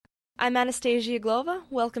I'm Anastasia Glova.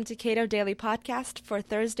 Welcome to Cato Daily Podcast for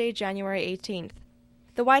Thursday, January 18th.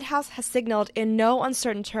 The White House has signaled in no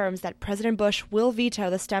uncertain terms that President Bush will veto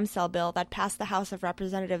the stem cell bill that passed the House of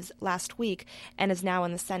Representatives last week and is now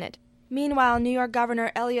in the Senate. Meanwhile, New York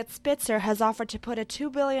Governor Eliot Spitzer has offered to put a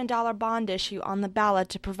 $2 billion bond issue on the ballot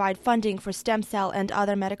to provide funding for stem cell and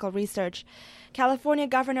other medical research. California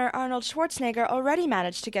Governor Arnold Schwarzenegger already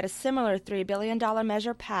managed to get a similar $3 billion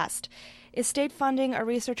measure passed. Is state funding a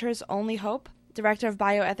researcher's only hope? Director of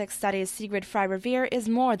Bioethics Studies Sigrid Frey-Revere is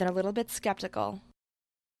more than a little bit skeptical.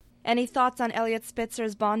 Any thoughts on Eliot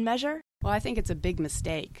Spitzer's bond measure? Well, I think it's a big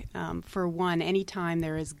mistake. For one, any time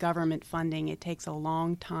there is government funding, it takes a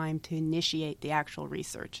long time to initiate the actual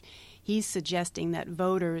research. He's suggesting that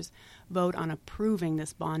voters vote on approving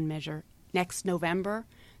this bond measure next November.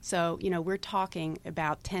 So, we're talking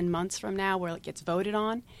about 10 months from now where it gets voted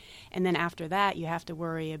on. And then after that, you have to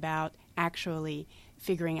worry about actually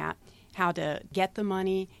figuring out how to get the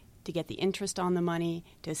money, to get the interest on the money,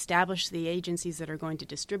 to establish the agencies that are going to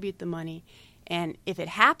distribute the money. And if it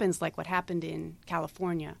happens like what happened in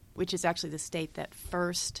California, which is actually the state that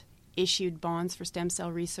first issued bonds for stem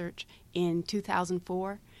cell research in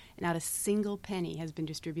 2004, not a single penny has been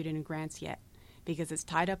distributed in grants yet because it's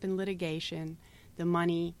tied up in litigation.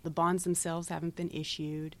 The bonds themselves haven't been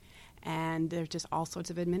issued, and there's just all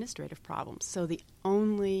sorts of administrative problems. So the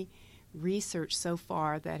only research so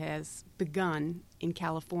far that has begun in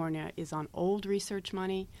California is on old research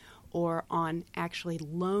money or on actually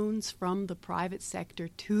loans from the private sector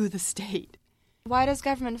to the state. Why does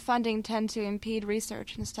government funding tend to impede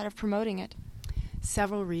research instead of promoting it?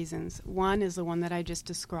 Several reasons. One is the one that I just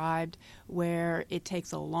described, where it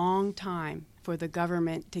takes a long time for the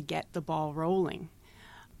government to get the ball rolling.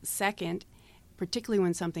 Second, particularly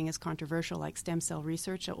when something is controversial like stem cell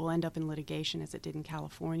research, it will end up in litigation as it did in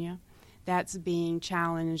California. That's being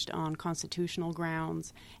challenged on constitutional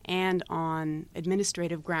grounds and on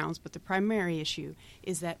administrative grounds, but the primary issue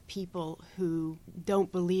is that people who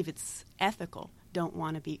don't believe it's ethical don't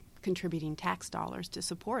want to be contributing tax dollars to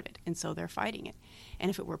support it, and so they're fighting it.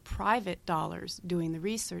 And if it were private dollars doing the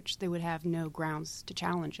research, they would have no grounds to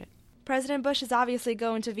challenge it. President Bush is obviously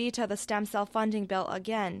going to veto the stem cell funding bill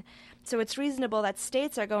again, so it's reasonable that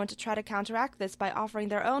states are going to try to counteract this by offering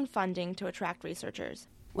their own funding to attract researchers.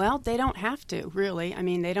 Well, they don't have to, really.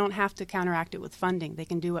 They don't have to counteract it with funding. They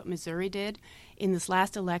can do what Missouri did. In this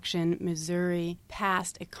last election, Missouri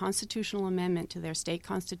passed a constitutional amendment to their state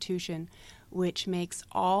constitution which makes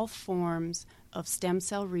all forms of stem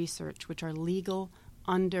cell research, which are legal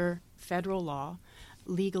under federal law,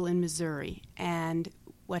 legal in Missouri. And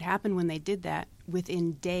what happened when they did that,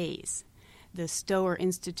 within days, the Stower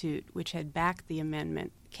Institute, which had backed the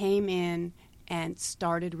amendment, came in and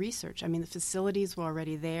started research. The facilities were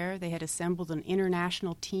already there. They had assembled an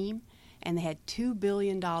international team, and they had $2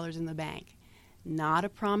 billion in the bank. Not a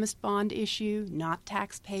promised bond issue, not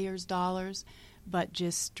taxpayers' dollars, but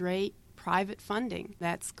just straight private funding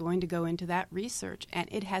that's going to go into that research. And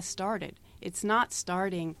it has started. It's not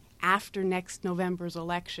starting after next November's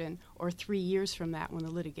election or 3 years from that when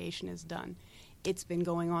the litigation is done. It's been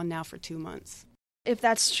going on now for 2 months. If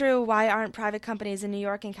that's true, why aren't private companies in New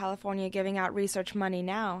York and California giving out research money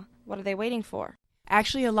now? What are they waiting for?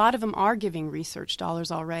 Actually, a lot of them are giving research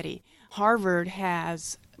dollars already. Harvard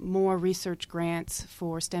has more research grants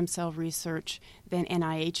for stem cell research than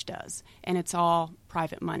NIH does, and it's all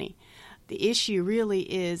private money. The issue really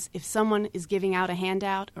is if someone is giving out a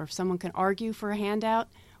handout or if someone can argue for a handout,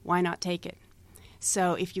 why not take it?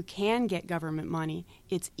 So if you can get government money,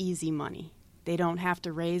 it's easy money. They don't have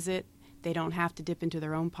to raise it. They don't have to dip into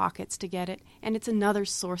their own pockets to get it. And it's another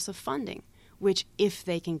source of funding, which if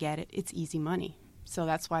they can get it, it's easy money. So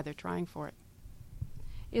that's why they're trying for it.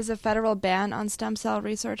 Is a federal ban on stem cell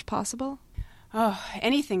research possible? Oh,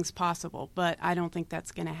 anything's possible, but I don't think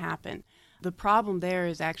that's going to happen. The problem there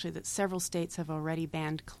is actually that several states have already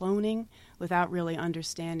banned cloning without really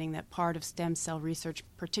understanding that part of stem cell research,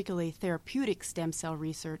 particularly therapeutic stem cell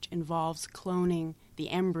research, involves cloning the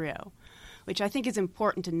embryo, which I think is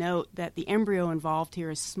important to note that the embryo involved here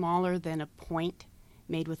is smaller than a point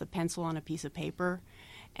made with a pencil on a piece of paper,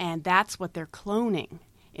 and that's what they're cloning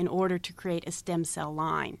in order to create a stem cell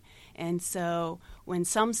line. And so when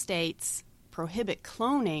some states prohibit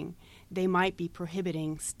cloning, they might be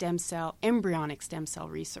prohibiting embryonic stem cell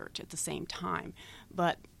research at the same time.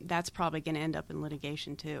 But that's probably going to end up in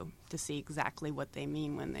litigation, too, to see exactly what they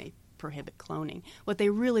mean when they prohibit cloning. What they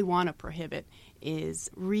really want to prohibit is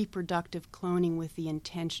reproductive cloning with the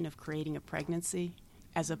intention of creating a pregnancy,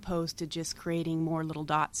 as opposed to just creating more little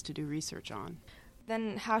dots to do research on.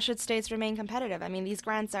 Then how should states remain competitive? I mean, these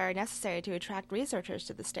grants are necessary to attract researchers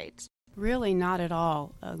to the states. Really not at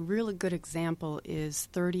all. A really good example is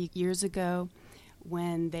 30 years ago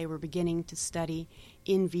when they were beginning to study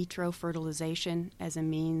in vitro fertilization as a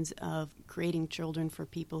means of creating children for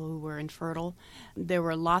people who were infertile. There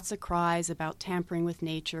were lots of cries about tampering with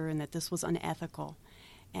nature and that this was unethical.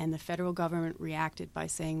 And the federal government reacted by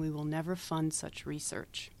saying, we will never fund such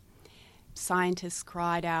research. Scientists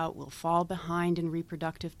cried out, we'll fall behind in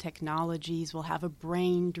reproductive technologies, we'll have a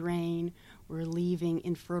brain drain, we're leaving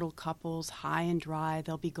infertile couples high and dry,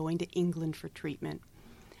 they'll be going to England for treatment.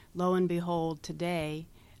 Lo and behold, today,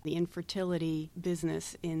 the infertility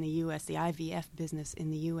business in the U.S., the IVF business in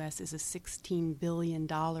the U.S., is a $16 billion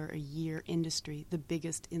a year industry, the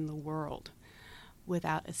biggest in the world,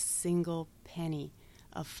 without a single penny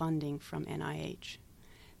of funding from NIH.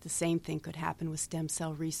 The same thing could happen with stem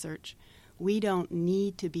cell research. We don't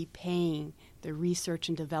need to be paying the research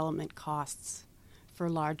and development costs for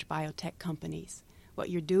large biotech companies. What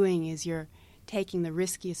you're doing is you're taking the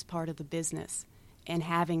riskiest part of the business and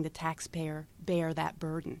having the taxpayer bear that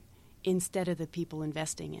burden instead of the people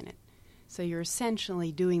investing in it. So you're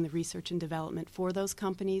essentially doing the research and development for those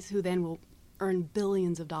companies who then will earn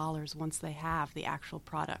billions of dollars once they have the actual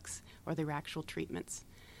products or their actual treatments.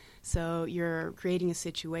 So you're creating a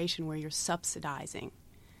situation where you're subsidizing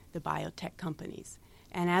the biotech companies.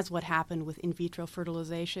 And as what happened with in vitro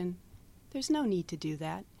fertilization, there's no need to do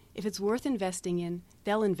that. If it's worth investing in,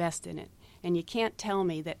 they'll invest in it. And you can't tell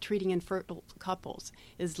me that treating infertile couples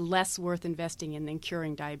is less worth investing in than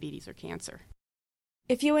curing diabetes or cancer.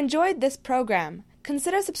 If you enjoyed this program,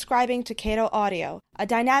 consider subscribing to Cato Audio, a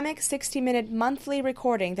dynamic 60-minute monthly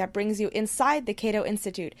recording that brings you inside the Cato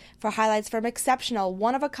Institute for highlights from exceptional,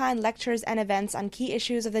 one-of-a-kind lectures and events on key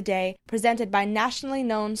issues of the day presented by nationally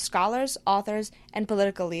known scholars, authors, and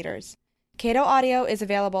political leaders. Cato Audio is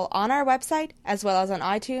available on our website as well as on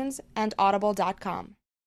iTunes and Audible.com.